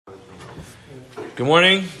Good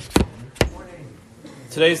morning.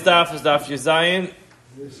 Today's daf is daf Yazayin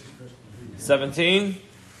 17.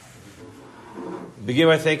 Begin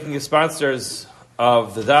by thanking the sponsors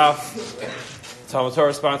of the daf, Talmud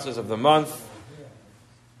Torah sponsors of the month,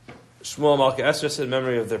 Shmuel Malka Esres in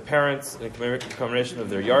memory of their parents and in commemoration of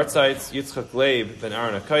their yard sites, Yitzchak Leib ben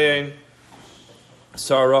Aaron HaKoyen,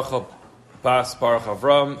 Sarah Rachel Bas Baruch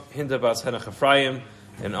Avram, Hinda Bas Henach Ephraim,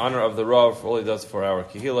 in honor of the Rav for all he does for our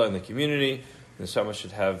Kehillah and the community. The Neshama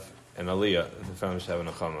should have an Aliyah, the family should have an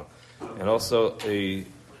Achama. And also a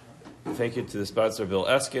thank you to the sponsor Bill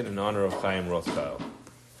Eskin in honor of Chaim Rothschild.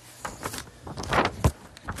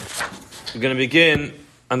 We're going to begin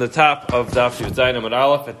on the top of Daf Yud Zayin Amud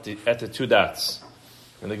Aleph at the two dots.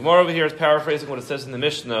 And the Gemara over here is paraphrasing what it says in the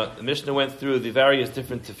Mishnah. The Mishnah went through the various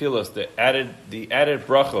different tefillos, the added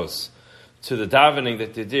brachos to the davening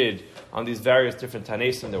that they did on these various different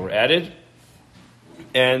tanesim that were added.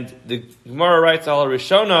 And the Gemara writes, Al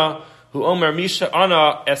Rishona, who Omer Misha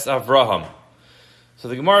Ana es Avraham. So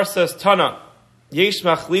the Gemara says, Tana, Yesh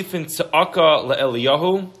machlifin tza'aka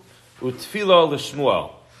le'Eliyahu, utfilo l'Shmuel.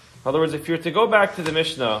 In other words, if you're to go back to the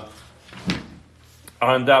Mishnah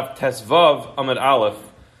on Daf Tesvav Amud Aleph,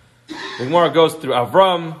 the Gemara goes through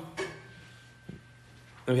Avram,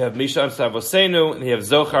 and we have Misha and Savosenu, and you have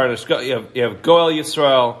Zochar and you have Goel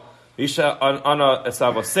Yisrael, Misha Ana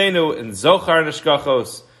Esavosenu, and Zochar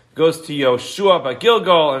Neshkachos goes to Yoshua by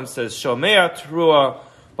Gilgal and says Shomea Terua.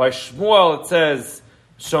 By Shmuel it says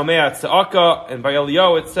Shomea Tza'aka, and by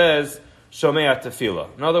Eliyahu it says Shomea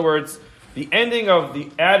Tefillah. In other words, the ending of the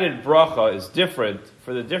added bracha is different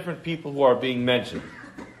for the different people who are being mentioned.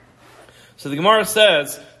 So the Gemara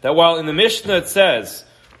says that while in the Mishnah it says,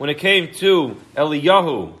 when it came to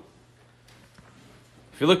Eliyahu,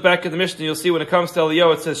 if you look back at the Mishnah, you'll see when it comes to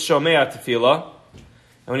Eliyahu, it says Shomea Tefillah.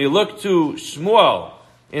 And when you look to Shmuel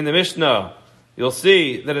in the Mishnah, you'll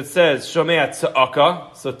see that it says Shomea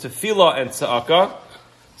Tza'aka, so Tefillah and Tza'aka.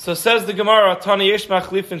 So says the Gemara, Tani Yesh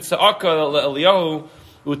Machlifin Tza'aka Eliyahu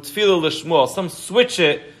Utfillah l'Shmuel. Some switch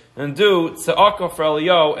it and do Tza'aka for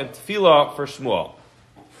Eliyahu and Tefillah for Shmuel.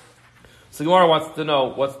 So the Gemara wants to know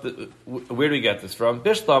where do we get this from?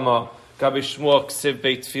 Bishlama Gabi Shmuel Ksiv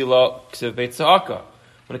Beit Tefillah Ksiv Beit Tza'aka.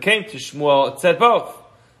 When it came to Shmuel, it said both.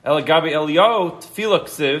 El Gabi Eliyahu Tefillah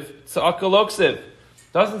Ksiv Tza'aka Lo Ksiv.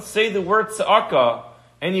 Doesn't say the word Tza'aka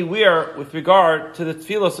anywhere with regard to the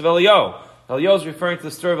Tefillos of Eliyahu. Eliyahu is referring to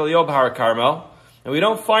the story of Eliyahu Bahar Carmel, and we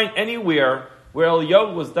don't find anywhere where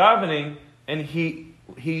Eliyahu was davening and he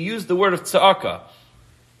used the word of Tza'aka.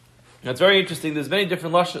 Now it's very interesting. There's many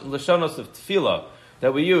different lashonos of tefillah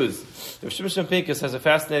that we use. The Shimshon Pinkus has a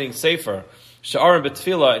fascinating sefer, Sha'arim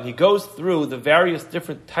B'Tefillah, and he goes through the various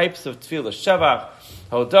different types of tefillah, Shevach,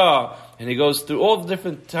 Hodah, and he goes through all the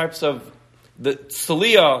different types of the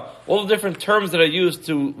Saliyah, all the different terms that are used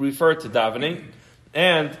to refer to davening,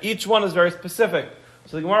 and each one is very specific.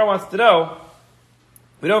 So the Gemara wants to know,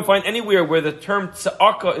 we don't find anywhere where the term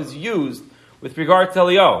Tza'aka is used with regard to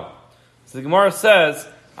Eliyahu. So the Gemara says,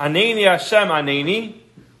 Aneni Hashem Aneni,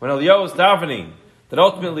 when Eliyahu was davening, that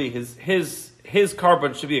ultimately his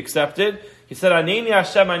carbon should be accepted. He said, Aneni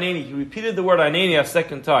Hashem Aneni. He repeated the word Aneni a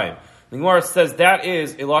second time. The Gemara says that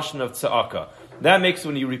is a lashon of tza'aka. That makes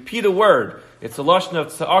when you repeat a word, it's a lashon of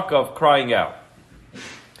tza'aka, of crying out.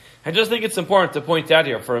 I just think it's important to point out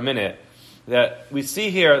here for a minute that we see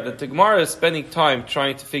here that the Gemara is spending time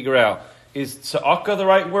trying to figure out, is tza'aka the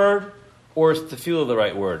right word or is tefillah the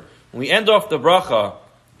right word? When we end off the bracha,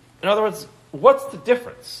 in other words, what's the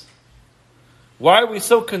difference? Why are we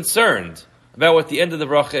so concerned about what the end of the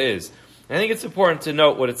bracha is? And I think it's important to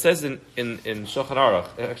note what it says in Shulchan Aruch,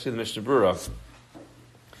 actually the Mishnah Berurah.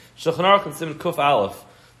 Shulchan Aruch in Siman Kuf Aleph,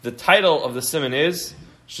 the title of the Siman is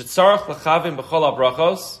Shetzarach L'chavim B'chol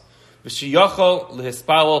HaBrachos V'shiyachol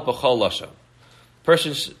L'hispalol B'chol Lasha.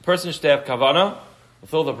 Person should have kavana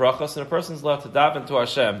with all the brachos, and a person is allowed to daven to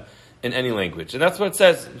Hashem in any language. And that's what it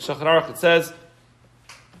says in Shulchan Aruch. It says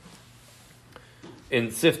in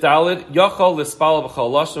Sif Dalid, Yachol L'hispalol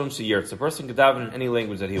B'chol Lasha Sheyirtz. A person can daven in any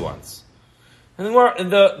language that he wants. And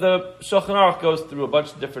the Shulchan Aruch goes through a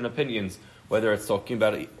bunch of different opinions, whether it's talking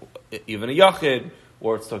about even a Yachid,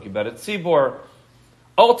 or it's talking about a Tzibor.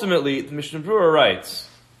 Ultimately, the Mishnah Berurah writes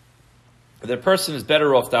that a person is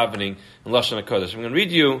better off davening in Lashon HaKodesh. I'm going to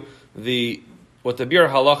read you what the Bir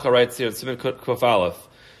Halacha writes here in Siman Kuf Aleph.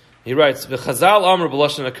 He writes, V'chazal amr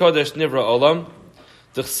b'Lashon HaKodesh nivra olam,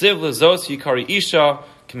 d'chsiv lezos yikari isha,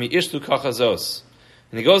 k'mi ishlu kachazos.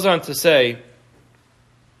 And he goes on to say,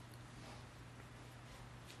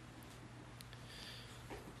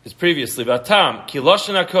 is previously, Vatam, ki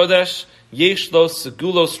Lashon HaKodesh yesh lo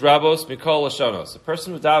segulos rabos mikol lashonos. A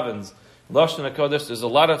person who davens Lashon HaKodesh, there's a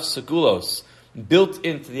lot of segulos built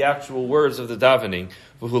into the actual words of the davening.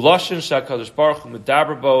 V'hu lashon she'HaKadosh Baruch Hu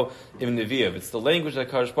medaber bo im neviim. It's the language that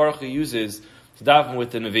HaKadosh Baruch Hu uses to daven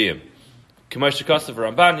with the neviim. K'may shekasav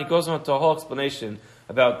Ramban, he goes on to a whole explanation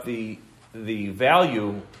about the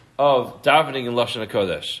value of davening in Lashon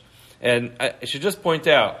HaKodesh. And I should just point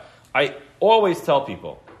out, I always tell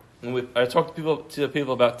people, when I talk to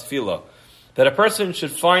people about tefillah, that a person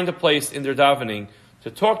should find a place in their davening to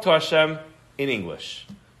talk to Hashem in English.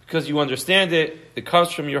 Because you understand it, it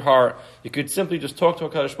comes from your heart. You could simply just talk to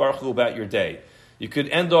HaKadosh Baruch Hu about your day. You could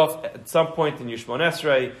end off at some point in Yishmon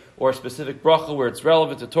Esrei or a specific bracha where it's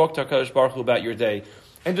relevant to talk to HaKadosh Baruch Hu about your day.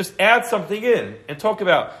 And just add something in and talk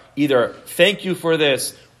about either thank you for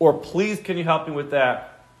this or please can you help me with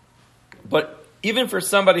that. But even for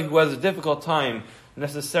somebody who has a difficult time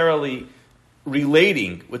necessarily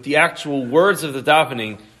relating with the actual words of the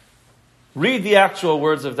davening, read the actual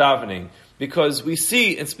words of davening. Because we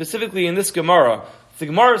see, and specifically in this Gemara, the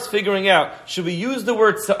Gemara is figuring out, should we use the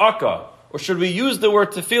word tza'aka or should we use the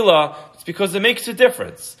word tefillah? It's because it makes a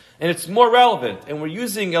difference. And it's more relevant. And we're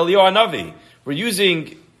using Eliyahu Hanavi. We're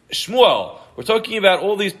using Shmuel. We're talking about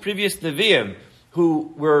all these previous Nevi'im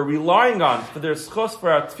who we're relying on for their schos for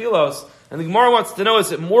our tefillos. And the Gemara wants to know,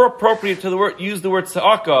 is it more appropriate to use the word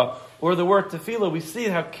tza'aka or the word tefillah? We see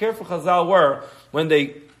how careful Chazal were when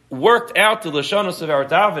they worked out the lashonos of our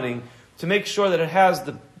davening to make sure that it has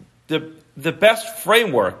the best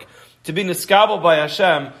framework to be niskabel by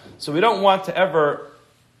Hashem. So we don't want to ever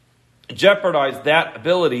jeopardize that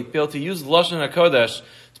ability to be able to use Lashon HaKodesh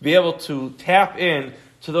to be able to tap in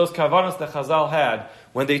to those kavanos that Chazal had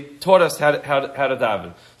when they taught us how to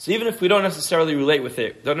daven. So even if we don't necessarily relate with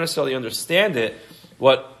it, don't necessarily understand it,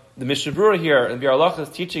 what the Mishnah Berurah here and Biur Halacha is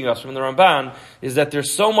teaching us from the Ramban is that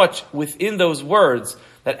there's so much within those words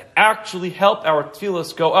that actually help our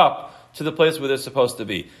tefillos go up to the place where they're supposed to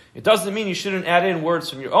be. It doesn't mean you shouldn't add in words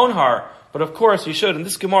from your own heart, but of course you should. And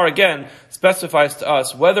this Gemara again specifies to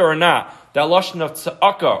us whether or not that lashon of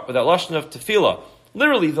tza'aka or that lashon of tefillah,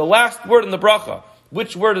 literally the last word in the bracha,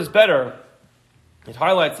 which word is better? It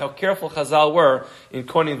highlights how careful Chazal were in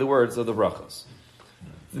coining the words of the brachas.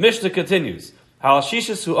 The Mishnah continues. Al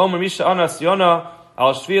shishas hu omer misha anas Yona,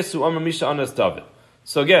 al shvias hu omer misha anas David.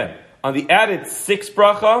 So again, on the added sixth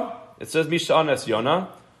bracha, it says misha anas Yona.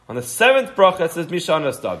 On the seventh bracha, it says misha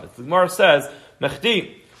anas David. The Gemara says,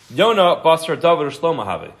 Mechdi, Yona basar David or Shlomo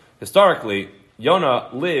have. Historically,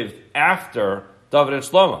 Yona lived after David and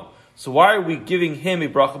Shlomo. So why are we giving him a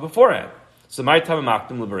bracha beforehand? So my time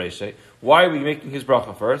makdim liberation. Why are we making his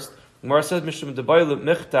bracha first? The Gemara says mishum debaylu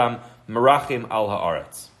michtam merachim al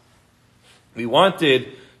haaretz. We wanted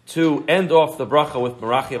to end off the bracha with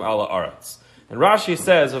merachim al haaretz. And Rashi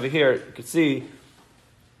says over here, you can see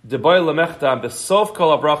debaylu michtam besof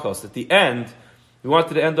kol habrachos. At the end, we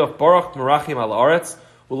wanted to end off baruch merachim al haaretz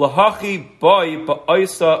ulahachi boy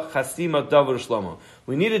ba'oisa chasima David Shlomo.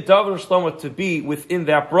 We needed David Shlomo to be within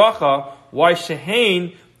that bracha. Why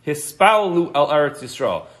shehein hispalu al Eretz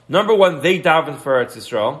Yisrael? Number one, they davened for Eretz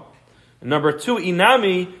Yisrael. And number two,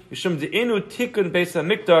 inami yishum deinu tikun beis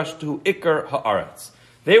hamikdash to ikar haaretz.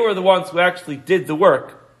 They were the ones who actually did the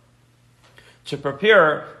work to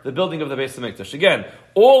prepare the building of the Beis Hamikdash. Again,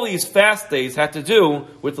 all these fast days had to do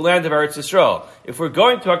with the land of Eretz Yisrael. If we're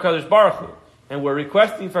going to HaKadosh Baruch Hu and we're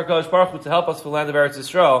requesting for HaKadosh Baruch Hu to help us for the land of Eretz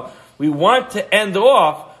Yisrael, we want to end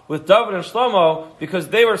off with David and Shlomo because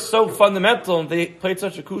they were so fundamental and they played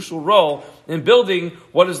such a crucial role in building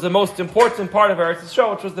what is the most important part of Eretz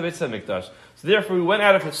Yisrael, which was the Beis Hamikdash. So therefore we went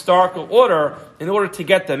out of historical order in order to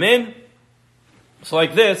get them in. So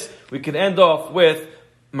like this, we can end off with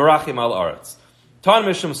Merachim al Aretz. Tan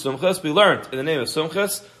Mishum Sumchas, we learned in the name of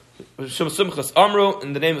Sumchas, Mishum Sumchas Amru,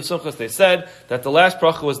 in the name of Sumchas they said that the last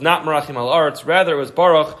bracha was not Merachim al Aretz, rather it was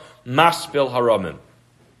Baruch Mashpil Haramim.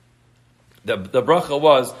 The bracha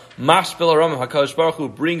was Mashpil Haramim, HaKadosh Baruch Hu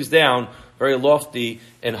brings down very lofty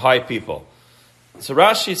and high people. So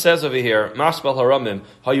Rashi says over here, Mashpil Haramim,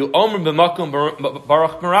 Hayu Omer b'makum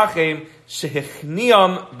Baruch Merachim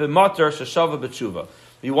shehichniam b'mater sheshava b'tshuva.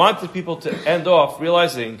 We wanted people to end off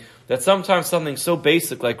realizing that sometimes something so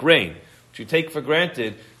basic like rain, which you take for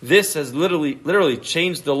granted, this has literally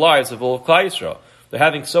changed the lives of all of Klal Yisrael. They're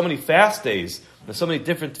having so many fast days and so many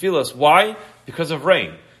different tefillos. Why? Because of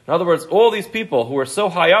rain. In other words, all these people who were so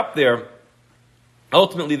high up there,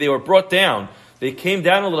 ultimately they were brought down. They came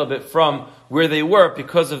down a little bit from where they were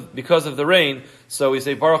because of the rain. So we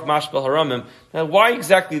say Baruch Mashpil Haramim. Now, why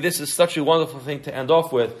exactly this is such a wonderful thing to end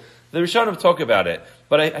off with? The Rishonim talk about it,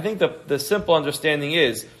 but I think the simple understanding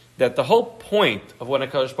is that the whole point of when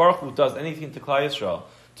HaKadosh Baruch Hu does anything to Klal Yisrael,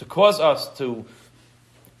 to cause us to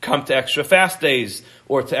come to extra fast days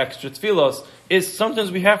or to extra tefillos, is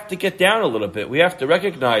sometimes we have to get down a little bit. We have to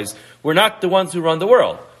recognize we're not the ones who run the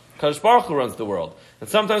world. Kadosh Baruch Hu runs the world. And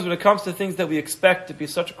sometimes when it comes to things that we expect to be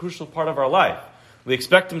such a crucial part of our life, we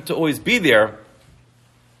expect them to always be there.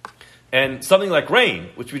 And something like rain,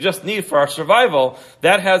 which we just need for our survival,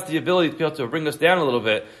 that has the ability to be able to bring us down a little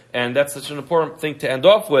bit. And that's such an important thing to end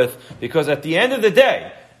off with, because at the end of the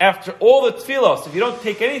day, after all the tefillos, if you don't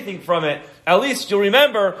take anything from it, at least you'll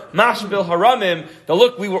remember, Mashbil Haramim, that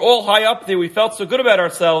look, we were all high up there, we felt so good about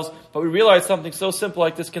ourselves, but we realized something so simple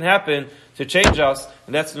like this can happen to change us,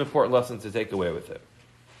 and that's an important lesson to take away with it.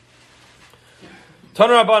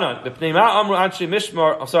 Tana Rabbanan, B'pnei Ma Amru Anshe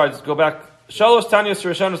Mishmar, I'm sorry, just go back. Shalosh Tanyos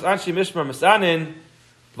Rishonos Anshe Mishmar Misanin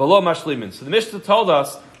V'lo Mashlimin. So the Mishnah told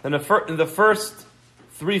us that in the first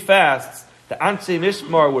 3 fasts, the Anshe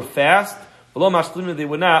Mishmar would fast, V'lo Mashlimin, they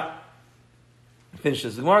would not finish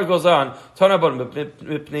this. The Gemara goes on, Tana Rabbanan,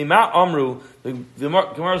 B'pnei Ma Amru, the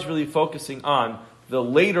Gemara is really focusing on the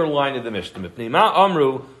later line of the Mishnah. B'pnei Ma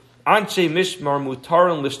Amru, Anshe Mishmar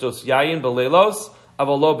Mutaron Lishtos Yayin B'leilos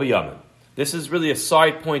Avalo B'yamin. This is really a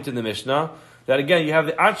side point in the Mishnah, that again, you have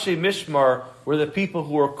the Anshe Mishmar, were the people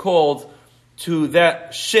who were called to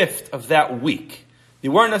that shift of that week. They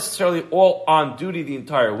weren't necessarily all on duty the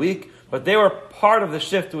entire week, but they were part of the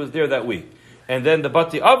shift that was there that week. And then the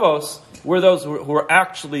Bati Avos were those who were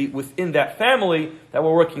actually within that family that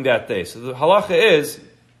were working that day. So the halacha is,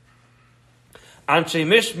 Anshe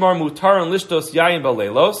Mishmar Mutaron Lishtos Yayin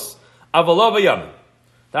B'leilos Avalo B'yamin.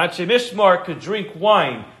 The Anshe Mishmar could drink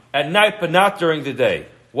wine at night, but not during the day.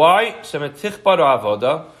 Why? Because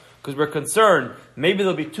we're concerned maybe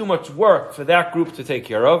there'll be too much work for that group to take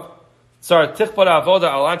care of. And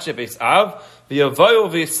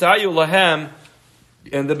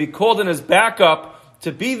they'll be called in as backup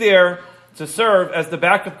to be there to serve as the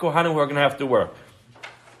backup Kohanim who are going to have to work.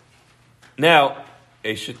 Now,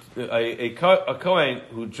 a Kohen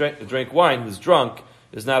who drank wine, who's drunk,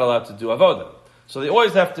 is not allowed to do avodah. So they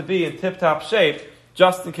always have to be in tip-top shape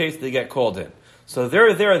just in case they get called in. So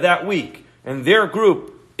they're there that week, and their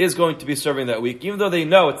group is going to be serving that week, even though they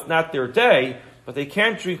know it's not their day, but they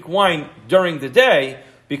can't drink wine during the day,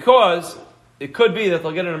 because it could be that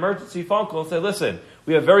they'll get an emergency phone call and say, listen,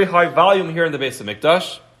 we have very high volume here in the Beis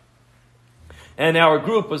HaMikdash, and our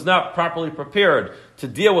group was not properly prepared to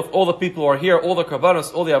deal with all the people who are here, all the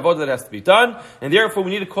karbanos, all the avodah that has to be done, and therefore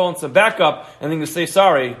we need to call in some backup, and then to say,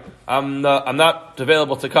 sorry, I'm not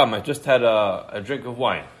available to come, I just had a drink of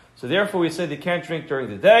wine. So therefore we say they can't drink during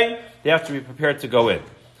the day, they have to be prepared to go in.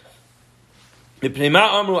 Why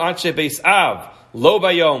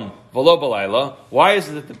is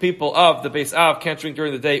it that the people of the Beis Av can't drink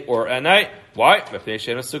during the day or at night? Why?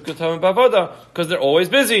 Because they're always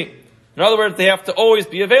busy. In other words, they have to always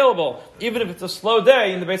be available. Even if it's a slow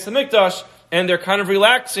day in the Beis HaMikdash, and they're kind of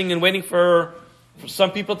relaxing and waiting for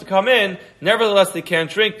some people to come in, nevertheless they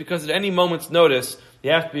can't drink, because at any moment's notice, they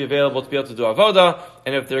have to be available to be able to do avodah,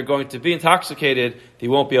 and if they're going to be intoxicated, they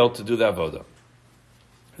won't be able to do the avodah.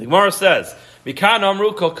 The Gemara says, Mikan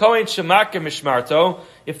Amru Kol Kohen Shemaka Mishmarto,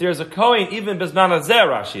 if there's a Kohen, even Bizman Hazeh,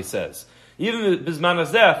 Rashi says, even Bizman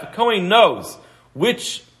Hazeh, if the Kohen knows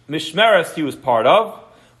which Mishmeres he was part of,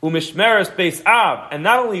 Umishmeres Beis Av, and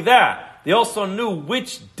not only that, they also knew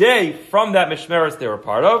which day from that Mishmeres they were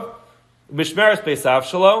part of, Mishmeres Beis Av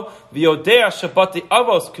Shalo, V'yodea Shabbati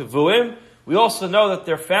Avos Kavuim, we also know that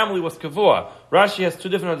their family was kavua. Rashi has 2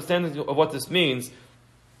 different understandings of what this means.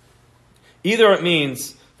 Either it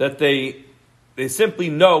means that they simply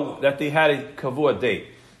know that they had a kavua date.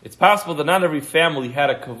 It's possible that not every family had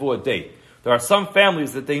a kavua date. There are some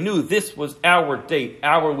families that they knew this was our date,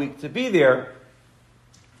 our week to be there.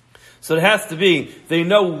 So it has to be, they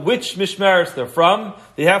know which mishmeres they're from.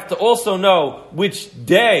 They have to also know which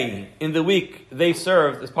day in the week they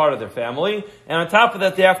served as part of their family. And on top of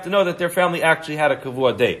that, they have to know that their family actually had a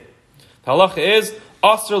kavua date. The halacha is,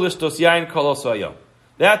 Asr lishtos yain kol hayom.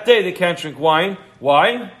 That day they can't drink wine.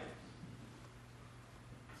 Why?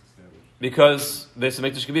 Because Beis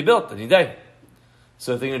HaMikdash can be built any day.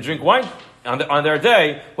 So if they're going to drink wine on their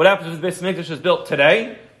day, what happens if the Beis HaMikdash is built today?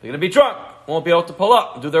 They're going to be drunk. Won't be able to pull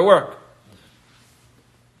up and do their work.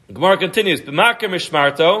 The Gemara continues, B'makar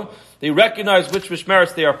mishmarto, they recognize which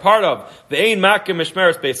mishmeres they are part of. V'ein makar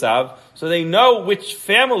mishmeres Beis Av, so they know which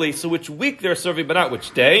family, so which week they're serving, but not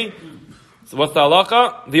which day. So what's the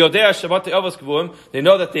halacha? V'yodea shabbati avos kavuim, they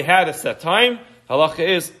know that they had a set time. The halacha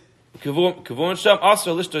is, kavuim sham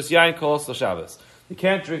asr lishtos yain kol Shabbos. They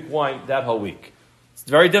can't drink wine that whole week. It's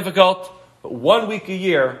very difficult, but 1 week a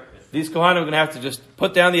year, these Kohanim are going to have to just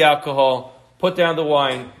put down the alcohol, put down the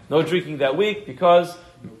wine, no drinking that week, because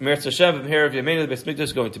Meretz Hashem, here of Yemeinu, the Beis Mikdash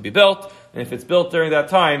is going to be built, and if it's built during that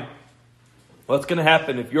time, what's going to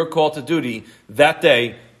happen if you're called to duty that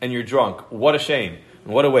day and you're drunk? What a shame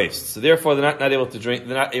and what a waste. So therefore, they're not able to drink.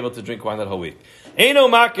 They're not able to drink wine that whole week. Eino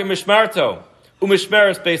makim mishmarto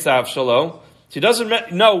umishmeres beis Avshalo. She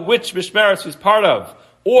doesn't know which mishmeres he's part of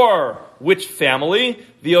or which family.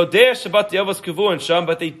 V'yodeh Shabbat Yavos Kavu and Sham,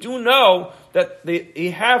 but they do know that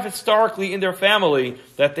they have historically in their family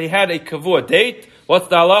that they had a kavua date. What's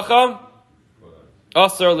the halacha?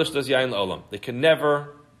 Asar lishtos yain la'olam. They can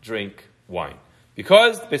never drink wine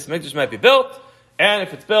because the Beis Mikdash might be built, and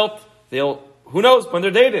if it's built, who knows when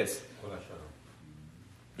their date is.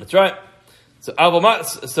 That's right.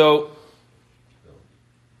 So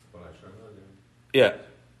yeah.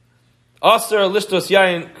 Asar lishtos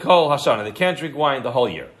yain kol hashana. They can't drink wine the whole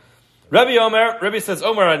year. Rabbi says,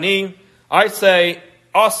 Omer ani, I say,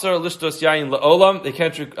 Asar lishtos yain la'olam. They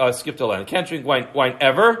can't drink, skip the line. They can't drink wine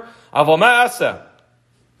ever. Aval ma'asa.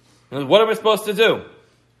 What am I supposed to do?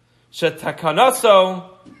 Shetakanaso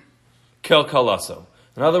kilkalaso.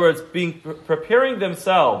 In other words, preparing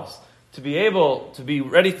themselves to be able to be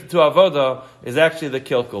ready to do avoda is actually the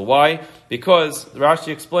kilkal. Why? Because Rashi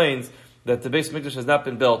explains that the Beis Mikdash has not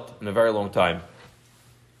been built in a very long time.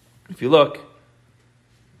 If you look,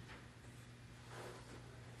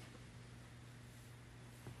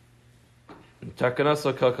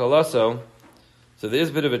 takanaso kalkalaso, so there is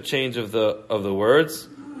a bit of a change of the words,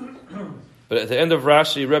 but at the end of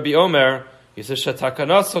Rashi, Rabbi Omer, he says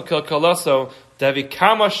shatakanaso kalkalaso davi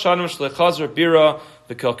kama shanim shlechazar bira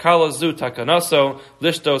v'kalkalazu takanaso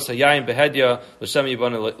lishtos hayayim behedya l'shem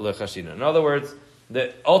yibana lechashina. In other words,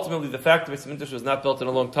 that ultimately the fact that Beis Mikdash was not built in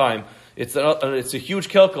a long time, it's a huge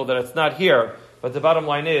kilkel that it's not here. But the bottom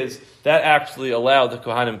line is that actually allowed the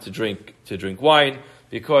Kohanim to drink wine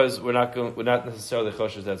because we're not necessarily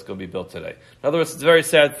choshes that's going to be built today. In other words, it's a very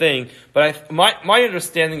sad thing. But my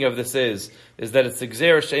understanding of this is that it's a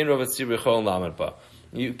gzeira she'ein rov etzir b'chol lamed ba.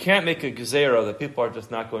 You can't make a gzeira that people are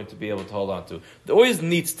just not going to be able to hold on to. There always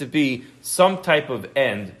needs to be some type of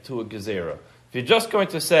end to a gzeira. If you're just going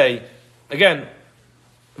to say, again,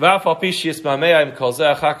 away from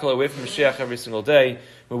Mashiach every single day.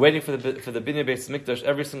 We're waiting for the Binyan Beis Mikdash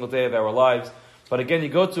every single day of our lives. But again, you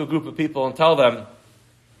go to a group of people and tell them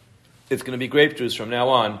it's going to be grape juice from now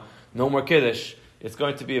on, no more Kiddush. It's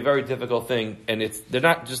going to be a very difficult thing, and they're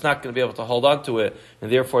not going to be able to hold on to it, and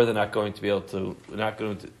therefore they're not going to be able to not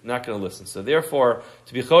going to listen. So therefore,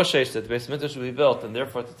 to be choshesh that the Beis Mikdash will be built, and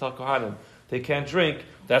therefore to tell Kohanim they can't drink,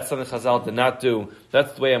 that's something Chazal did not do.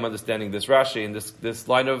 That's the way I'm understanding this Rashi and this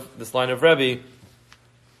line of Rebbe,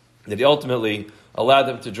 that he ultimately allowed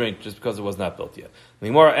them to drink just because it was not built yet. The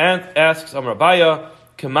Gemara asks Amar Abaya,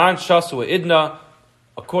 Kaman Shasu Idna,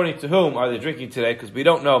 according to whom are they drinking today? Because we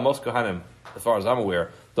don't know, most Kohanim, as far as I'm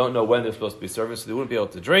aware, don't know when they're supposed to be serving, so they wouldn't be able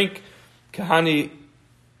to drink. Kaman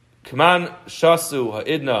Shasu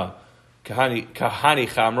Ha'idna, Kahani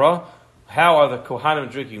Chamra. How are the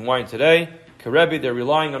Kohanim drinking wine today? Rebbe, they're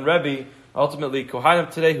relying on Rebbe. Ultimately,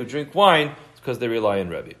 Kohanim today who drink wine is because they rely on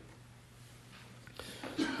Rebbe.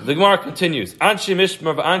 The Gemara continues. Anshi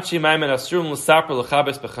mishmar v'anshi maimen asrum l'saper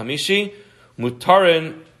l'chabes b'chamishi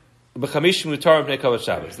mutarin b'chamishi mutarin b'nei kavod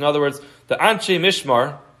Shabbos. In other words, the anshi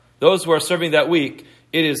mishmar, those who are serving that week,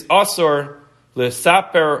 it is asur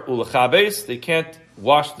l'saper u'l'chabes. They can't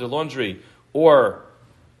wash their laundry or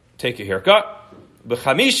take a haircut.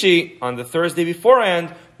 B'chamishi, on the Thursday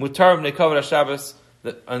beforehand, mutar b'nei kavod Shabbos.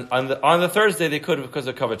 On the Thursday they could because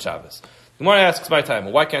of kavod Shabbos. The Gemara asks my time,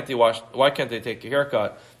 why can't they take a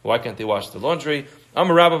haircut? Why can't they wash the laundry?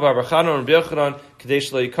 Amar Rabba bar Bachana and B'Yochanan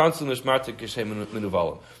kadesh le'ikansu nishmarta kishay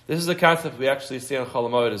minuvalim. This is a concept we actually see on Chol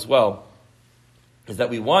HaMoed as well, is that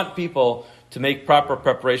we want people to make proper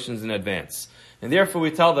preparations in advance. And therefore we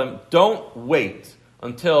tell them, don't wait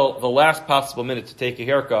until the last possible minute to take a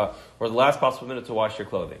haircut or the last possible minute to wash your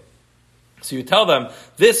clothing. So you tell them,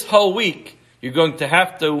 this whole week, you're going to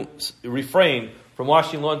have to refrain from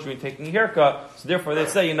washing laundry and taking a haircut. So therefore they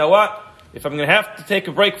say, you know what? If I'm going to have to take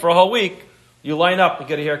a break for a whole week, you line up and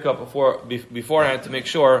get a haircut beforehand to make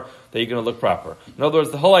sure that you're going to look proper. In other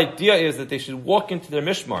words, the whole idea is that they should walk into their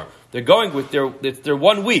mishmar. They're going with their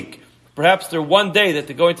 1 week. Perhaps their one day that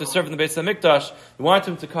they're going to serve in the Beis HaMikdash. We want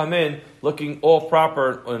them to come in looking all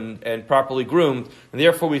proper and properly groomed. And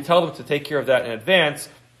therefore we tell them to take care of that in advance.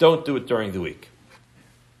 Don't do it during the week.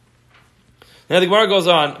 Now the Gemara goes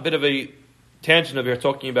on, a bit of a tangent over here,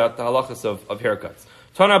 talking about the halachas of haircuts.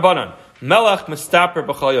 Tana Banan, Melech Mistaper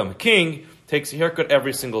B'chol Yom. King takes a haircut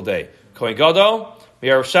every single day. Kohen Gadol,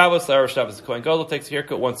 Erev Shabbos, Erev Shabbos. The Kohen Gadol takes a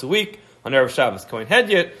haircut once a week on Erev Shabbos. Kohen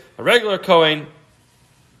Hedyot, a regular Kohen,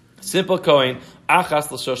 Simple Kohen, achas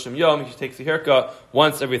l'shoshim yom, he takes a haircut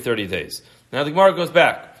once every 30 days. Now the Gemara goes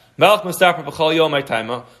back. Melech mistaper b'chol yom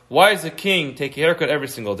ha'taima. Why does the king take a haircut every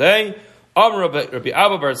single day? Amar Rabbi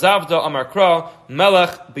Abba bar Zavda Amar Kra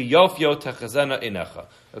Melech biyofyo techazena inecha.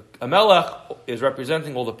 A melech is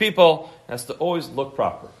representing all the people, has to always look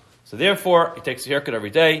proper. So therefore, he takes a haircut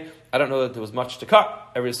every day. I don't know that there was much to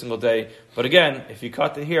cut every single day, but again, if you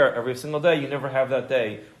cut the hair every single day, you never have that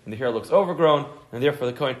day when the hair looks overgrown, and therefore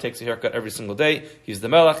the Kohen takes a haircut every single day. He's the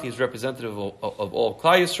melech, he's representative of all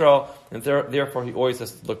Klal Yisrael, and therefore he always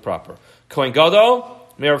has to look proper. Kohen Gadol,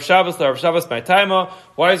 Erev Shabbos, Erev Shabbos, my taima.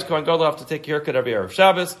 Why does Kohen Gadol have to take a haircut every Erev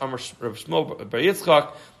Shabbos? Amar Rav Shmuel bar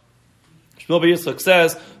Yitzchak. Shmuel bar Yitzchak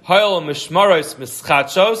says, Hayol mishmaros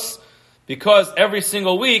mischachos, because every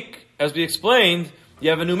single week, as we explained, you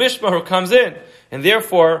have a new mishmar who comes in, and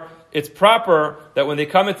therefore it's proper that when they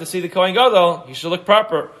come in to see the Kohen Gadol, he should look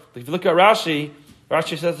proper. If you look at Rashi,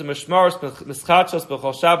 Rashi says the mishmaros mischachos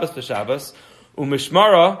b'chol Shabbos v'Shabbos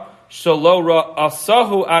u'mishmara shelo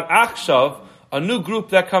ra'asahu ad achshav. A new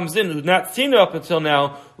group that comes in who's not seen it up until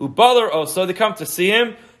now, ubalar also, they come to see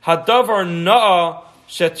him. Hadavar na'a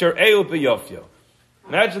shetireu b'yofyo.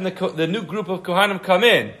 Imagine the new group of Kohanim come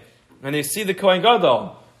in, and they see the Kohen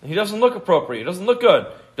Gadol, and he doesn't look appropriate, he doesn't look good,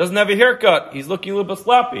 he doesn't have a haircut, he's looking a little bit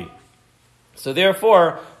sloppy. So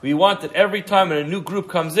therefore, we want that every time when a new group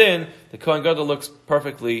comes in, the Kohen Gadol looks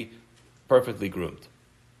perfectly groomed.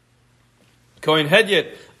 Kohen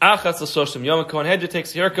Hedyot, achas l'shoshim yom. Kohen Hedyot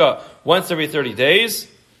takes a haircut once every 30 days.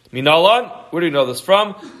 Minalan, where do we know this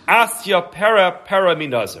from? Asya para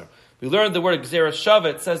minazir. We learned the word gzera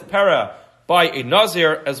shava. It says para by a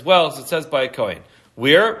nazir as well as it says by a Kohen.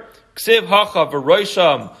 Where? Ksiv hacha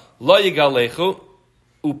v'roisham lo yigalechu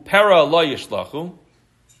upera lo yishlachu.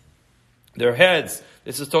 Their heads,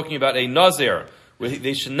 this is talking about a nazir, where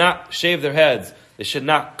they should not shave their heads. They should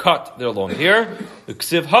not cut their long hair. The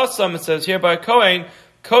Ksiv Hasam, it says here by Kohen,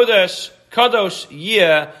 Kadosh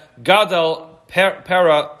Yeh Gadol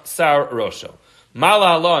Para Sar Rosho.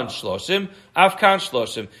 Mala Halon Shloshim, Afkan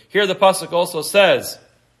Shloshim. Here the pasuk also says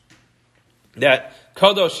that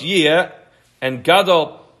Kadosh Yeh and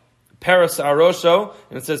Gadol Para Sar Rosho,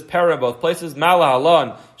 and it says Para in both places. Mala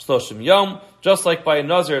Halon Shloshim Yom, just like by a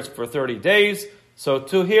Nazir it's for 30 days. So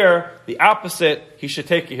to here, the opposite, he should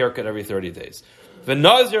take a haircut every 30 days. The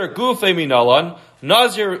Nazir Gufei Minalan,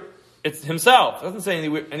 Nazir it's himself. It doesn't say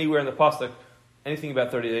anywhere in the pasuk anything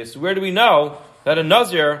about 30 days. So where do we know that a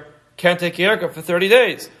Nazir can't take a haircut for 30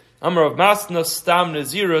 days? Amar of Masna Stam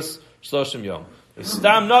Nazirus Shloshim Yom. A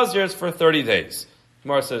Stam Nazir is for 30 days.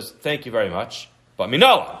 Gemara says, thank you very much. But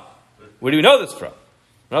Minalan, where do we know this from?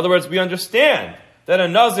 In other words, we understand that a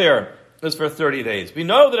Nazir is for 30 days. We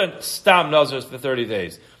know that a Stam Nazir is for 30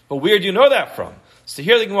 days. But where do you know that from? So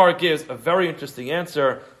here the Gemara gives a very interesting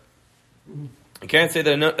answer. I can't say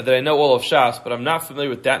that I know all of Shas, but I'm not familiar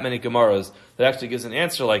with that many Gemaras that actually gives an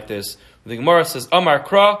answer like this. The Gemara says, Amar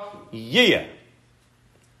Kra Yiyah.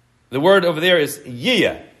 The word over there is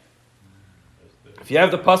Yiyah. If you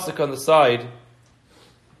have the pasuk on the side,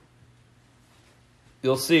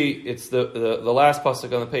 you'll see it's the last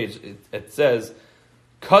pasuk on the page. It says,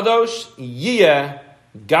 Kadosh Yiyah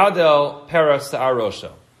Gadol Para Sa'ar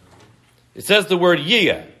Rosho. It says the word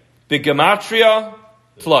Yiyah, Bigematria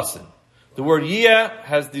Tlasin. The word Yiyah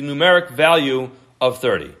has the numeric value of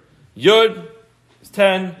 30. Yud is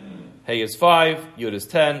 10, Hey is 5, Yud is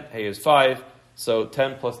 10, Hey is 5. So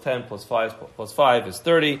 10 plus 10 plus 5 plus 5 is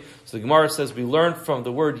 30. So the Gemara says we learned from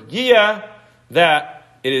the word Yiyah that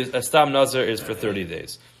it is a Stam Nazir is for 30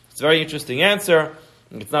 days. It's a very interesting answer.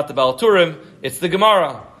 It's not the Baal Turim, it's the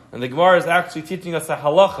Gemara. And the Gemara is actually teaching us a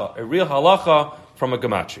halacha, a real halacha from a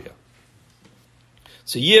gematria.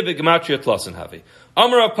 So Yiyah begematria tlasin havi.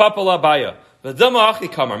 Amar Papa Labaya. V'dama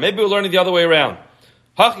hachi kamar. Maybe we're learning the other way around.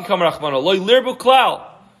 Hachi kamar achmano lo lirbu klal.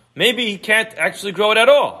 Maybe he can't actually grow it at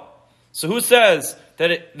all. So who says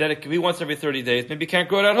that it can be once every 30 days? Maybe he can't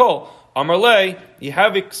grow it at all. Amar le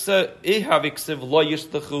ihaviksiv lo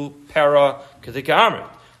yishtachu para katika amrit.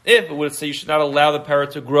 If it would say you should not allow the para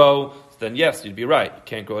to grow, then yes, you'd be right. You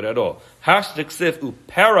can't grow it at all. Hashdiksiv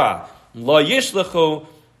upera lo yishlechu.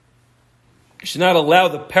 You should not allow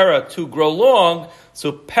the para to grow long.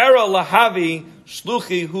 So para lahavi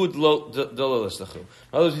shluchi hud lo delolishlechu. In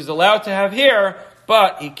other words, he's allowed to have hair,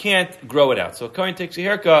 but he can't grow it out. So a Kohen takes a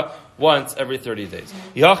haircut once every 30 days.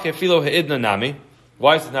 Yacheh filo heidna nami.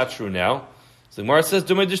 Why is it not true now? So the Gemara says,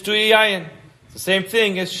 Dumei d'shtuya yayin. It's the same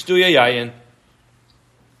thing as shtuya yayin.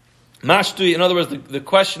 Mashtui, in other words, the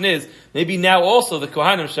question is, maybe now also the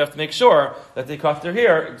Kohanim should have to make sure that they cut their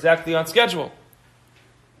hair exactly on schedule.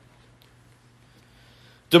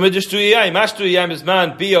 It's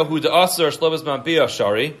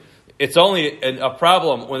only a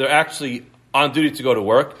problem when they're actually on duty to go to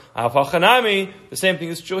work. The same thing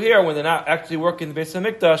is true here when they're not actually working the Beis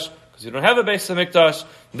HaMikdash, because you don't have a Beis HaMikdash,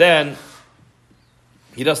 then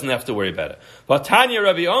he doesn't have to worry about it. But Tanya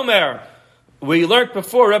Rabbi Omer, we learned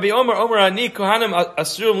before, Rabbi Omer, Omer Ani, Kohanim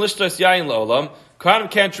Asrum Lishtos Yain Lo'olam, Kohanim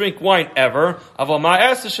can't drink wine ever. Aval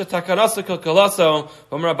Ma'aseh Shetakanasa Kalkalaso,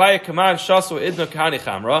 From Rabbiya Kaman Shasu Idno Kahani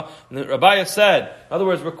Chamra. And then Rabbiya said, in other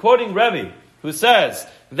words, we're quoting Rebbe, who says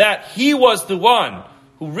that he was the one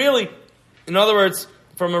who really, in other words,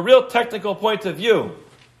 from a real technical point of view,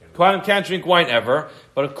 Kohanim can't drink wine ever,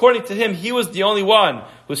 but according to him, he was the only one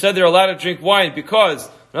who said they're allowed to drink wine because,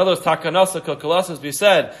 in other words, takanasa kilkalas, as we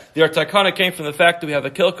said, their takana came from the fact that we have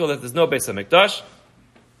a kilkal that there's no Beis HaMikdash.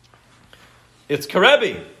 It's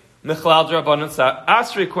karebi. Michlal Rabbanan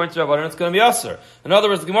Asri, according to Rabbanan, it's going to be Asr. In other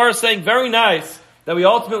words, the Gemara is saying very nice that we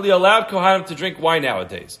ultimately allowed Kohanim to drink wine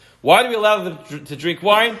nowadays. Why do we allow them to drink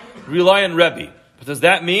wine? Rely on Rebbe. But does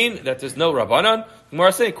that mean that there's no Rabbanan? The Gemara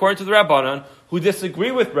is saying, according to the Rabbanan, who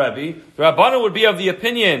disagree with Rebbe, the Rabbanan would be of the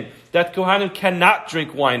opinion that Kohanim cannot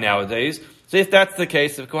drink wine nowadays. So if that's the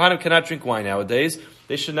case, if Kohanim cannot drink wine nowadays,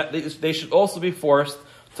 they should also be forced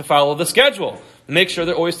to follow the schedule. Make sure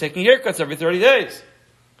they're always taking haircuts every 30 days.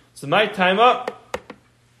 So my time up.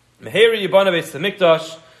 Meheri Yibana Beis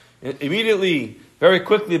HaMikdash. Immediately, very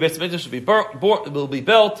quickly, the Beis HaMikdash will be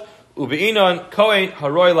built. Ube'inon Kohen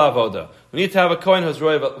Haroi Lavoda. We need to have a Kohen who's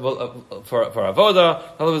for Avoda. In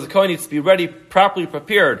other words, the Kohen needs to be ready, properly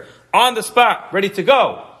prepared, on the spot, ready to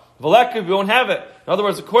go. V'lekiv, we won't have it. In other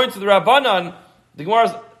words, according to the Rabbanan, the Gemara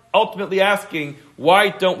is ultimately asking, why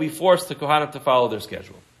don't we force the Kohanim to follow their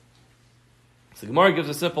schedule? So the Gemara gives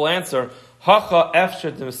a simple answer, Hacha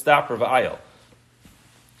efsher d'mistaper v'ayil.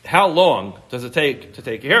 How long does it take to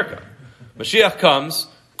take a haircut? Mashiach comes,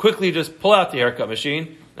 quickly just pull out the haircut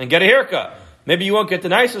machine and get a haircut. Maybe you won't get the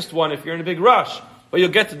nicest one if you're in a big rush, but you'll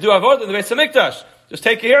get to do avodah in the Beis HaMikdash. Just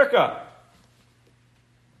take a haircut.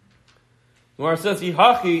 The Gemara says,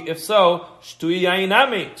 Yihachi, if so, shtui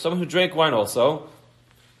yayinami, someone who drank wine also.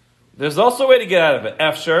 There's also a way to get out of it.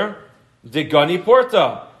 Efsher, digani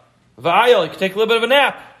porta. Va'ayil, you can take a little bit of a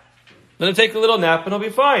nap. Then he'll take a little nap and he'll be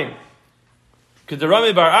fine. Because the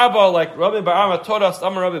Rami Bar Abba, like Rami Bar Abba taught us,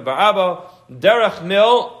 Amar Rami Bar Abba, derech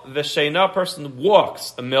mil, v'sheina, person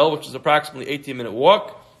walks a mil, which is approximately 18-minute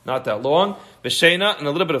walk, not that long. V'sheina, and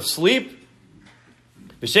a little bit of sleep.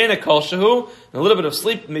 V'sheina kol shehu, and a little bit of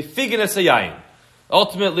sleep. Mefigines hayayin.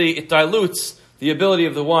 Ultimately, it dilutes the ability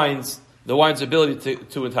of the wine's ability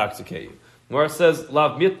to intoxicate you. Gemara says,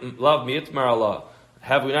 Lav mi'itmar Allah.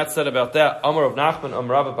 Have we not said about that? Amar of Nachman,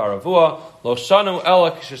 Amar Rabba Bar Avua, Lo shanu ela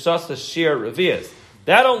k'sheshasa shir revias.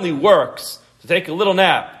 That only works to take a little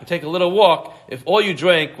nap and take a little walk if all you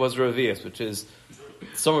drank was revias, which is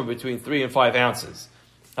somewhere between 3 and 5 ounces.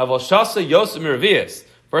 Aval shasa yosem revias.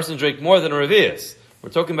 Person drank more than a revias. We're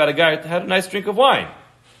talking about a guy that had a nice drink of wine.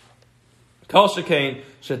 Kol shekain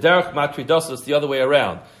shederach matridosas, the other way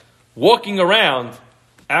around. Walking around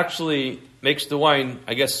actually makes the wine,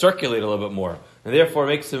 I guess, circulate a little bit more. And therefore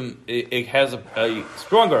it has a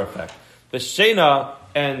stronger effect. The shena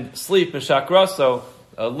and sleep and shakraso,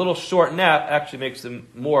 a little short nap actually makes him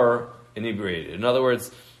more inebriated. In other words,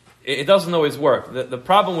 it doesn't always work. The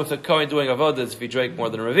problem with a Kohen doing avodah is if he drank more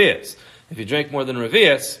than revius. If he drank more than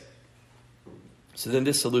revius, so then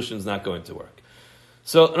this solution is not going to work.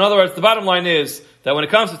 So in other words, the bottom line is that when it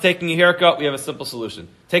comes to taking a haircut, we have a simple solution.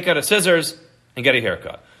 Take out a scissors and get a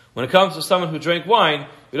haircut. When it comes to someone who drank wine,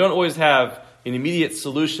 we don't always have an immediate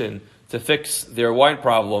solution to fix their wine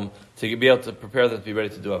problem to be able to prepare them to be ready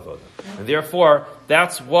to do avodah. And therefore,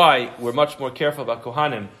 that's why we're much more careful about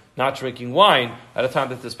Kohanim not drinking wine at a time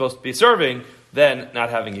that they're supposed to be serving than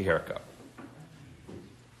not having a haircut.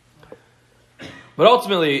 But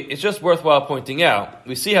ultimately, it's just worthwhile pointing out,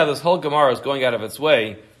 we see how this whole Gemara is going out of its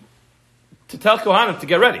way to tell Kohanim to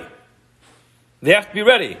get ready. They have to be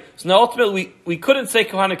ready. So now ultimately, we couldn't say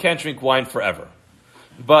Kohanim can't drink wine forever.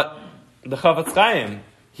 But the Chavetz Chaim,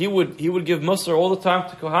 he would give Musar all the time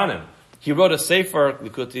to Kohanim. He wrote a Sefer,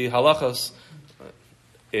 Likutei Halachos.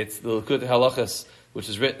 It's the Likutei Halachos, which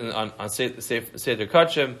is written on Seder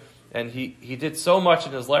Kachim, and he did so much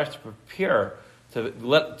in his life to prepare,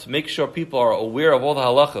 to make sure people are aware of all the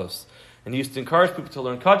halachos. And he used to encourage people to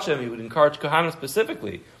learn Kachim. He would encourage Kohanim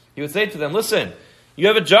specifically. He would say to them, listen, you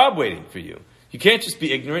have a job waiting for you. You can't just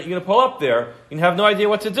be ignorant. You're going to pull up there and have no idea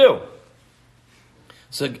what to do.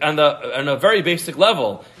 So on a very basic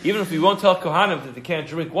level, even if we won't tell Kohanim that they can't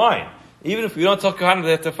drink wine, even if we don't tell Kohanim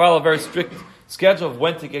they have to follow a very strict schedule of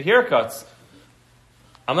when to get haircuts,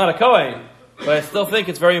 I'm not a Kohen, but I still think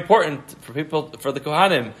it's very important for people, for the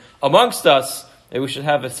Kohanim amongst us, that we should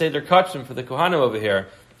have a Seder Kachim for the Kohanim over here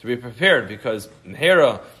to be prepared, because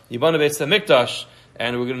Mehera, Yibana Beis HaMikdash,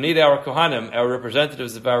 and we're going to need our Kohanim, our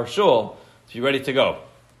representatives of our shul, to be ready to go.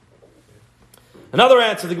 Another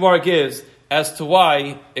answer the Gemara gives as to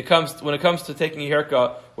why when it comes to taking a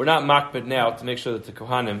haircut, we're not makbid now to make sure that the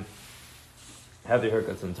Kohanim have their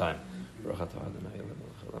haircuts in time. Rav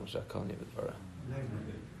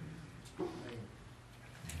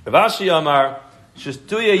Ashi Amar,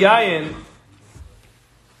 Shestuya Yayin,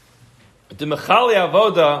 the Mechali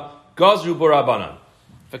Avoda, Gazru Burabanan.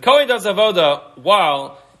 If a Kohen does Avoda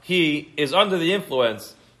while he is under the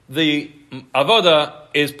influence, the Avoda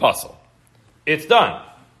is pasul. It's done.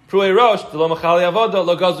 Pruei Rosh, the Lo Mechali Avoda,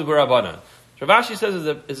 Lo Gazru Burabanan. Rav Ashi says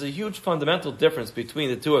there's a huge fundamental difference between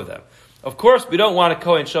the two of them. Of course, we don't want a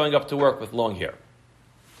Kohen showing up to work with long hair.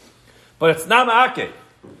 But it's not ma'akeh.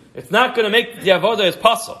 It's not going to make the avodah as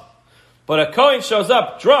pasul. But a Kohen shows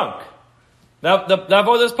up drunk. Now, the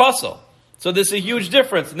avodah is pasul. So there's a huge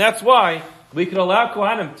difference. And that's why we could allow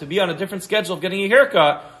Kohanim to be on a different schedule of getting a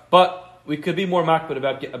haircut, but we could be more makbid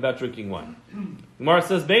about drinking wine. Gemara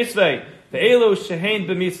says, Beisvei, the Elu Shehein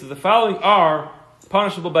B'misa. The following are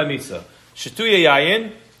punishable by Misa. Shetuya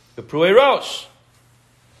Yayin, the Pruei Rosh.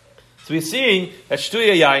 So we see that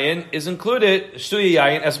Shtuya Yayin is included, Shtuya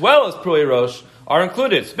Yayin as well as Pruei Rosh are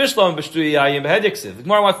included. Bishlam b'Shtuya Yayin b'Hediksiv. The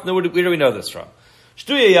Gemara wants to know where do we know this from?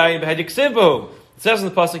 Shtuya Yayin b'Hediksiv. It says in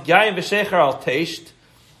the pasuk Yayin v'Sheichar al Teisht.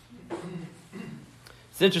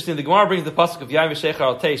 It's interesting. The Gemara brings the pasuk of Yayin v'Sheichar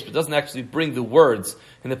al Teisht, but doesn't actually bring the words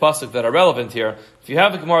in the pasuk that are relevant here. If you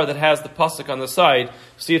have a Gemara that has the pasuk on the side,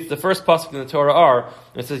 see it's the first pasuk in the Torah are,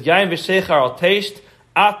 and it says Yayin v'Sheichar al Teisht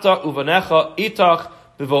Ata uvanecha itach.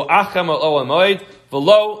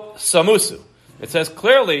 It says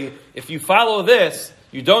clearly, if you follow this,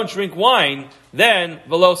 you don't drink wine, then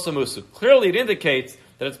velo samusu. Clearly it indicates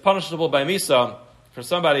that it's punishable by Misa for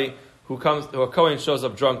somebody who a Kohen shows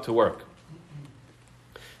up drunk to work.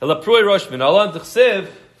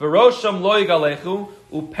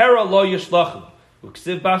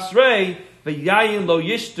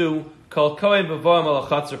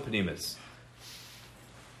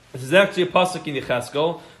 This is actually a pasuk in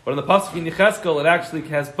Yecheskel, but in the pasuk in Yecheskel, it actually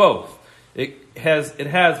has both. It has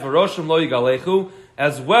v'roshim lo yigalechu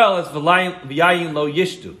as well as v'yayin lo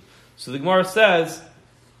yishtu. So the Gemara says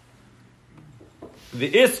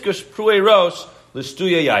the iskush pruei rosh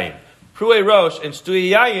l'shtuya yayin. Pruei rosh and shtuya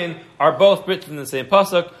yayin are both written in the same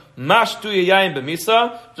pasuk. Ma shtuya yayin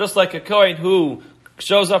b'misa, just like a kohen who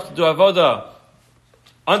shows up to do avodah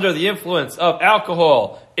under the influence of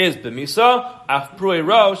alcohol is b'misa. Af pruei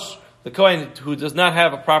rosh, the kohen who does not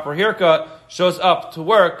have a proper haircut shows up to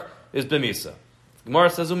work is b'misa. Gemara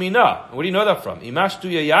says umina. Where do you know that from? Imash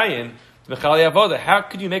tuya yayin mechali avoda. How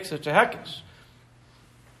could you make such a hekesh?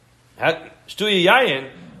 Shtuya yayin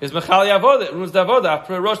is mechali avoda. It ruins the avoda. Af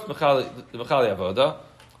pruei rosh mechali avoda.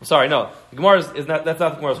 I'm sorry, no. The Gemara is not. That's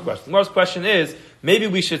not the Gemara's question. The Gemara's question is maybe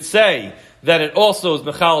we should say that it also is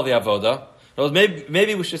mechal the avoda.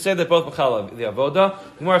 Maybe we should say that both mechal the avoda.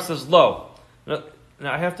 The Gemara says lo. Now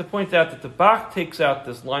I have to point out that the Bach takes out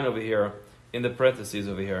this line over here in the parentheses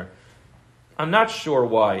over here. I'm not sure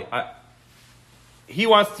why. He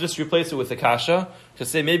wants to just replace it with a kasha to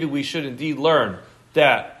say maybe we should indeed learn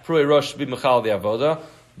that pruei rosh should be mechal the avoda.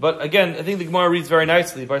 But again, I think the Gemara reads very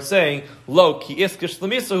nicely by saying lo ki iskish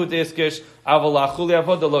lemisa hu de iskish aval achuli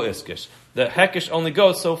avoda lo iskish. The hekesh only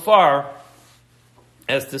goes so far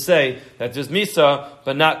as to say that there's misa,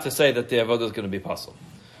 but not to say that the avodah is going to be pasul.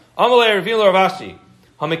 Amalei Ravina Rav Ashi,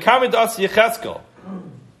 Hamikamed As Yecheskel.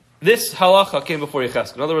 This halacha came before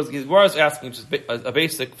Yecheskel. In other words, the Gemara is asking just a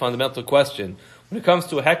basic fundamental question when it comes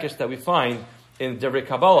to a hekesh that we find in Devrei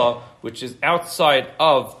Kabbalah, which is outside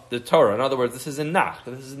of the Torah. In other words, this is in Nach,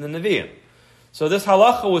 this is in the Nevi'im. So this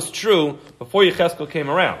halacha was true before Yecheskel came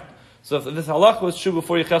around. So if this halacha was true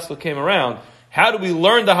before Yecheskel came around, how do we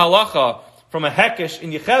learn the halacha from a hekesh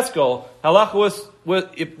in Yecheskel? The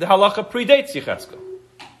halacha predates Yecheskel.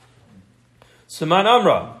 Siman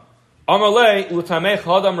Amra. Amalei utamech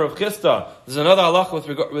hadam Rav Chisda. There's another halacha with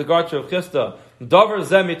regard to Rav Chisda. Davar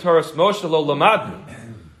zeh mitoras Moshe lo lamadnu.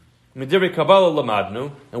 Midiri Kabbalah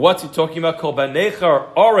lamadnu. And what's he talking about? Kol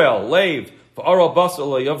banechar orel leiv v'orel basar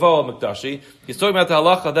lo yavo mikdashi. He's talking about the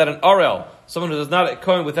halacha that an orel, someone who does not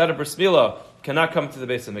come without a bris milah, cannot come to the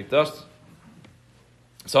base of Mikdash.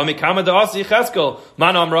 So Amikama da'asi Yecheskel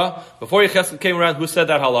man amra. Before Yecheskel came around, who said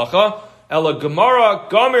that halacha? Ela Gemara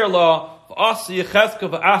Gamir la v'asi Yecheskel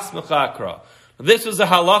v'as mechakra. This was a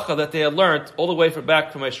halacha that they had learned all the way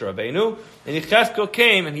back from Moshe Rabbeinu, and Yechezkel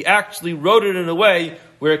came and he actually wrote it in a way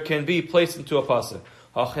where it can be placed into a pasuk.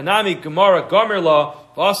 Hachanami Gemara Gomer La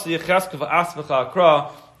V'Asli Yechezkel V'Asmecha Akra.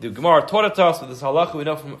 The Gemara taught it to us with this halacha we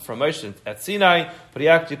know from Moshe at Sinai, but he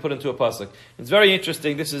actually put it into a pasuk. It's very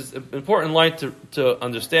interesting. This is an important line to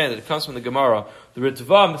understand. It comes from the Gemara. The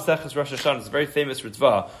Ritva Maseches Rosh Hashanah is a very famous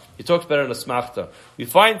Ritva. He talks about it in a smachta. We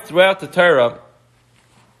find throughout the Torah,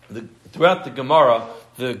 throughout the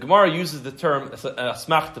Gemara uses the term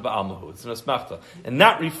asmachta ba'almahu. It's an asmachta, and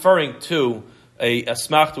not referring to a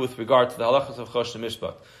asmachta with regard to the halachas of Choshen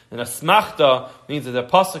Mishpat. An asmachta means that the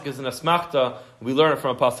pasuk is an asmachta. We learn it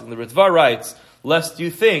from a pasuk. And the Ritva writes, lest you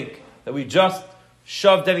think that we just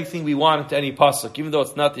shoved anything we want into any pasuk, even though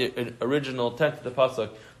it's not the original intent of the pasuk.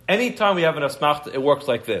 Anytime we have an asmachta, it works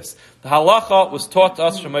like this. The halacha was taught to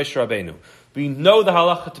us from Moshe Rabbeinu. We know the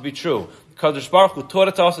halacha to be true. Kadosh Baruch Hu taught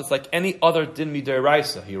it to us. It's like any other din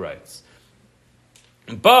midiraisa, he writes.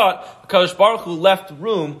 But Kadosh Baruch Hu left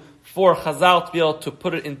room for Chazal to be able to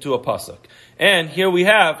put it into a pasuk. And here we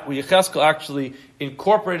have where Yechezkel actually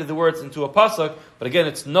incorporated the words into a pasuk, but again,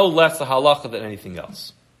 it's no less a halacha than anything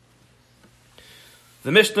else.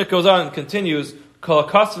 The Mishnah goes on and continues, Kol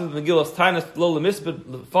HaKasav Megillas Tainis Lo Lemisped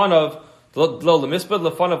Lefanav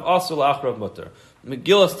Asur La'achrav Mutter.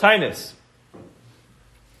 Megillas Tainis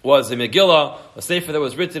was a Megillah, a sefer that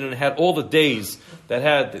was written and had all the days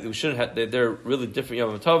they're really different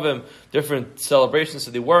Yom Tovim, different celebrations,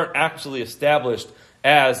 so they weren't actually established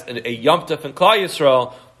as a Yom Tov in Klal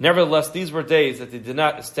Yisrael. Nevertheless, these were days that they did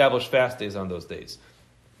not establish fast days on those days.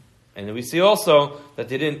 And then we see also that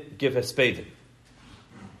they didn't give Hespedim.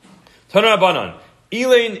 Tana Rabbanan,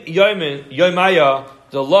 Ilain Yoimaya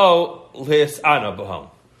Delo Le'esana B'ham.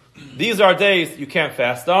 These are days you can't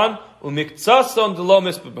fast on. Some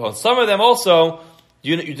of them also,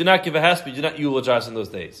 you do not give a hesp, you do not eulogize in those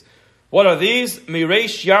days. What are these?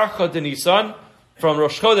 Mireish Yarcha de Nisan, from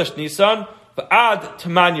Rosh Chodesh Nisan, V'ad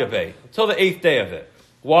Tamanya Bey, until the 8th day of it.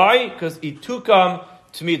 Why? Because Itukam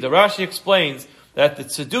Tamid. The Rashi explains that the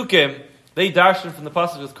Tzedukim, they darshan from the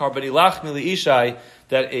passage with Karbani Lach Mili Ishai,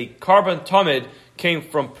 that a carbon tamid came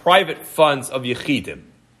from private funds of Yechidim.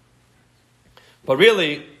 But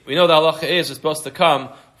really, we know the halacha is supposed to come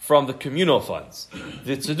from the communal funds.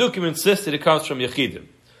 The Tzedukim insisted it comes from Yechidim.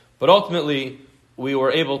 But ultimately, we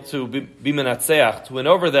were able to be menatzeach, to win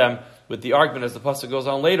over them with the argument as the pasuk goes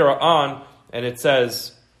on later on, and it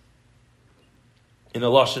says in the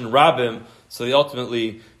Lashon Rabim, so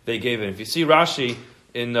they gave it. If you see Rashi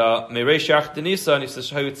in Mereish Yach Denisa, and he says,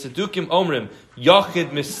 Shahu Tzedukim Omrim, Yachid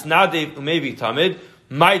Misnadev Umevi Tamid,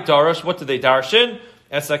 my Darash, what did they darshin?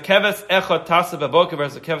 As a keves echad tasa b'boker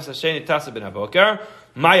versus a keves hasheni tasa ben haboker.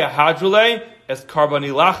 Maya hadrule as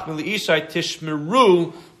karbani lach mili ishai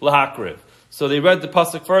tishmeru lahakriv. So they read the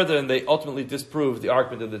pasuk further and they ultimately disproved the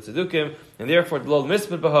argument of the Tzedukim, and therefore l'ol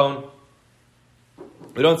misped bahon.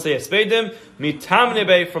 We don't say espedim mitam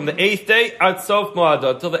nebe from the 8th day ad sof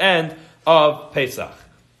moadah till the end of Pesach.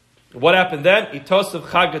 What happened then? Itosav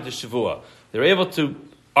chagad de Shavua. They were able to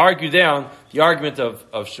argue down the argument of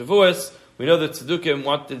Shavuos. We know that Tzedukim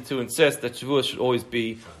wanted to insist that Shavuos should always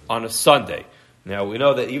be on a Sunday. Now, we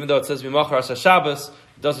know that even though it says Mimachar HaShabbos,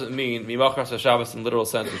 it doesn't mean Mimachar HaShabbos in literal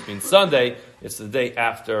sense, which means Sunday. It's the day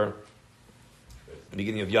after the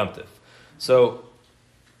beginning of Yom Tov. So,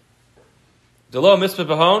 Delo Mispeh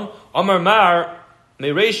Bahon, Amar Mar,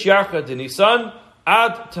 Mereish Yarcha de Nisan,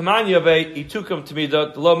 Ad Tamanya Ve Itukam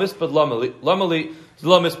Tamida, Delo Mispeh Lamali,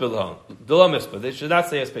 Delo Mispeh Bahon. Delo Mispeh. They should not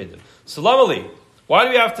say Espedim. So, Lamali. Why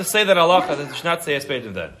do we have to say that halacha that they should not say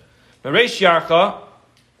espedim then? Mereish Yarcha.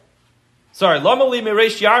 Lamali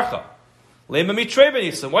Mereish Yarcha. Lema Mitrei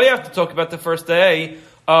B'Nisan. Why do you have to talk about the first day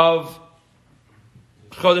of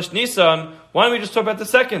Chodesh Nisan? Why don't we just talk about the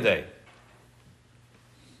second day?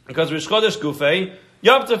 Because Rosh Chodesh Gufei,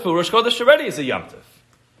 Yom Tov, Rosh Chodesh already is a Yom Tov.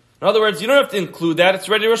 In other words, you don't have to include that, it's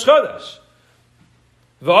already Rosh Chodesh.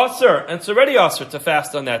 V'Asr, and it's already Asr to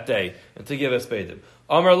fast on that day and to give espedim.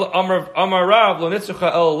 Amar Rav lo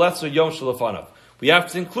nitzrucha el lesser yom shalafanav. We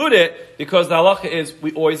have to include it because the halacha is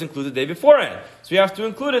we always include the day beforehand. So we have to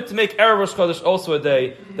include it to make Erev Rosh Chodesh also a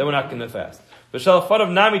day that we're not going to fast. But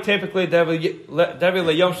shalafanav nami typically devi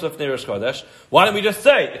le yom shalafnei Rosh Chodesh. Why don't we just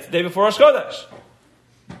say it's the day before Rosh Chodesh?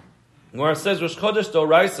 Where it says Rosh Chodesh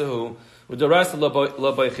do'raisahu u'do'raisa lo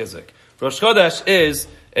b'chizik. Rosh Chodesh is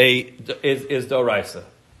do'raisa.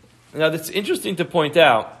 Now it's interesting to point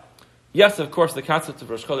out. Yes, of course, the concept of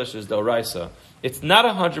Rosh Chodesh is Doraisa. It's not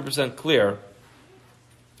 100% clear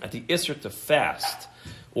that the Isser to fast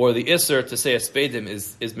or the Isser to say Espedim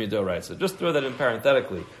is Midoraisa. Just throw that in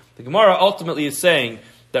parenthetically. The Gemara ultimately is saying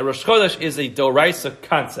that Rosh Chodesh is a Doraisa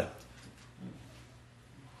concept,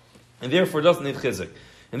 and therefore doesn't need Chizuk.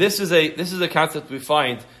 And this is a concept we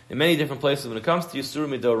find in many different places when it comes to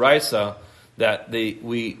Yisurim Doraisa, that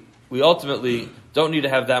we ultimately don't need to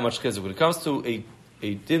have that much Chizuk. When it comes to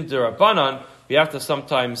a Din D'Rabbanan, we have to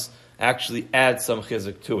sometimes actually add some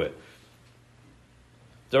Chizuk to it.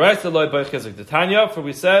 Doraisa loy by Chizuk. The Tanya, for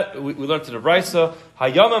we learned to the Raisa,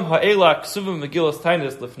 Hayamim ha'ela ksuvim Megillas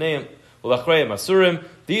Tainis lifneim ulachreim asurim.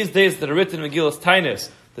 These days that are written in Megillas Tainis,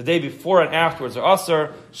 the day before and afterwards are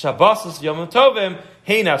asur. Shabbasos yomim tovim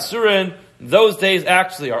hein asurin. Those days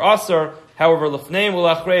actually are asur. However, lifneim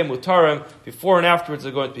ulachreim mutarim. Before and afterwards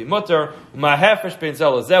are going to be mutar. Ma'hefesh ben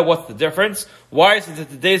zelazeh. What's the difference? Why is it that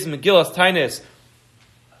the days of Megillas Tainis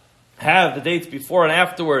have the dates before and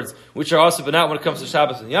afterwards, which are also but not when it comes to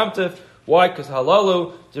Shabbos and Yom Tov? Why? Because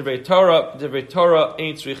halalu divrei Torah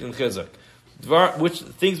ain't tzrichin chizuk. Which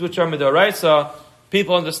things which are midoraisa,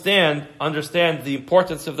 people understand the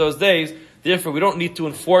importance of those days. Therefore, we don't need to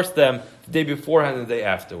enforce them the day beforehand and the day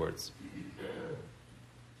afterwards.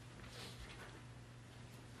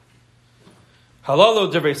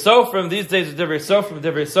 Halalu divrei sofrim. These days are divrei sofrim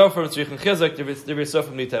tzrichin chizuk. Divrei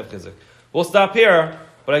sofrim need to have chizuk. We'll stop here.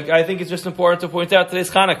 But I think it's just important to point out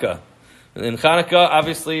today's Chanukah. And Chanukah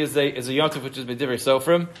obviously is a Yom Tov which is B'divrei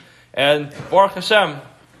Sofrim, and Baruch Hashem,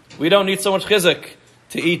 we don't need so much chizuk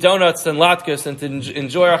to eat donuts and latkes and to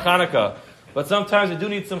enjoy our Chanukah. But sometimes we do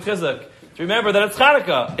need some chizuk to remember that it's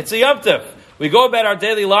Chanukah. It's a Yom Tov. We go about our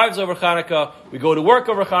daily lives over Chanukah. We go to work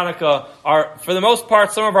over Chanukah. For the most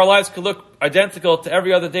part, some of our lives could look identical to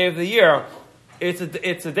every other day of the year. It's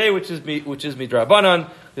a day which is midrabanan.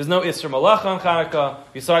 There's no Isra Malacha on Chanukah,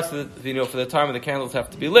 besides for the time when the candles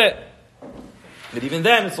have to be lit. But even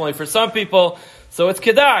then, it's only for some people. So it's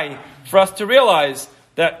kedai for us to realize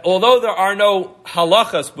that although there are no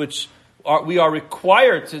halachas which we are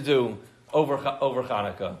required to do over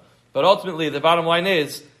Chanukah, but ultimately the bottom line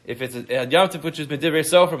is, if it's a Yom Tov which is Medivrei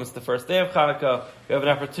Sofrim, it's the first day of Chanukah, we have an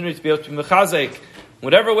opportunity to be able to be mechazek,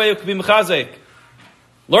 whatever way it could be mechazek,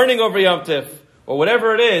 learning over Yom Tov, or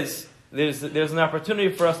whatever it is. There's an opportunity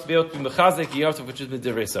for us to be able to be mechazek Yom Tov, which is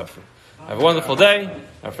Medivrei Sofrim. Have a wonderful day.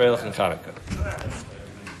 Have a Chanukah.